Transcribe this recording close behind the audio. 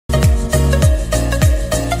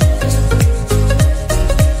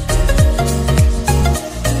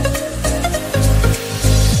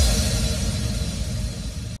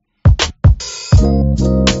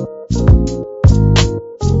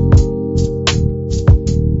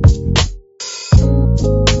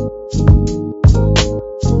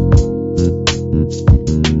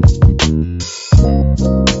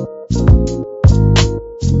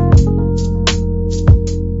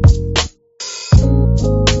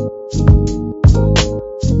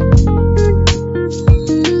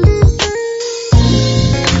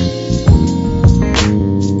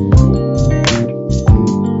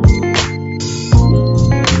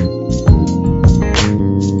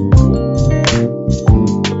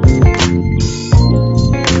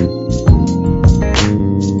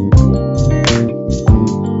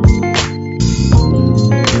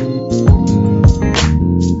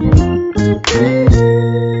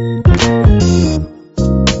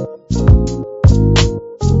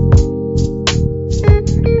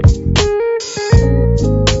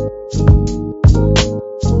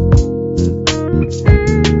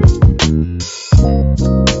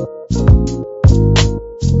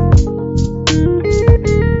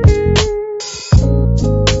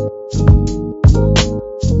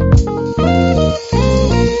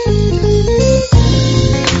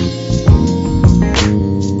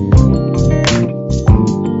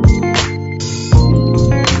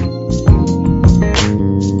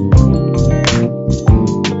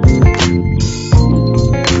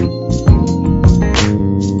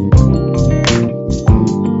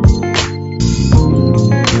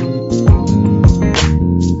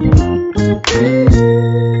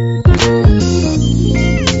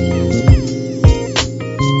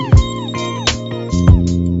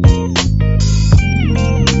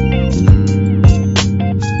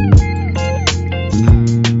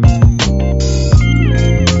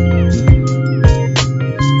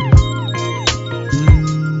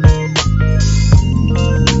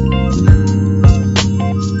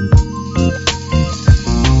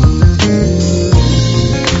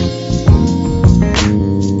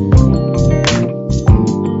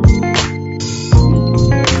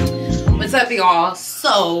y'all?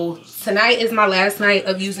 So tonight is my last night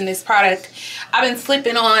of using this product. I've been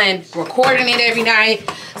slipping on recording it every night,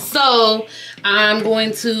 so I'm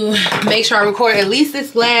going to make sure I record at least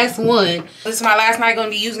this last one. This is my last night gonna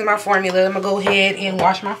be using my formula. I'm gonna go ahead and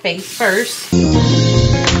wash my face first.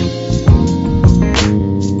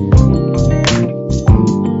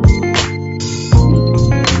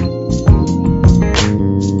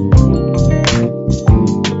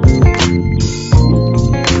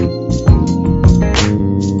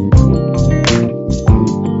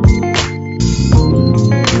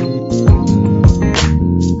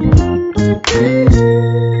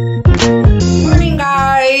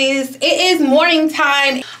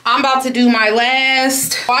 Time. I'm about to do my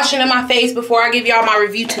last washing of my face before I give y'all my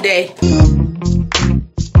review today.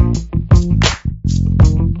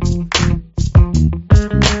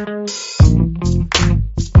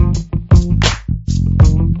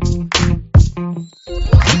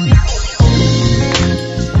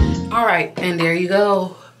 All right, and there you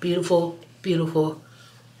go. Beautiful, beautiful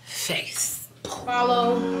face.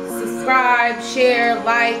 Follow, subscribe, share,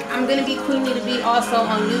 like. I'm gonna be QueenNeetahBee also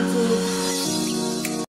on YouTube.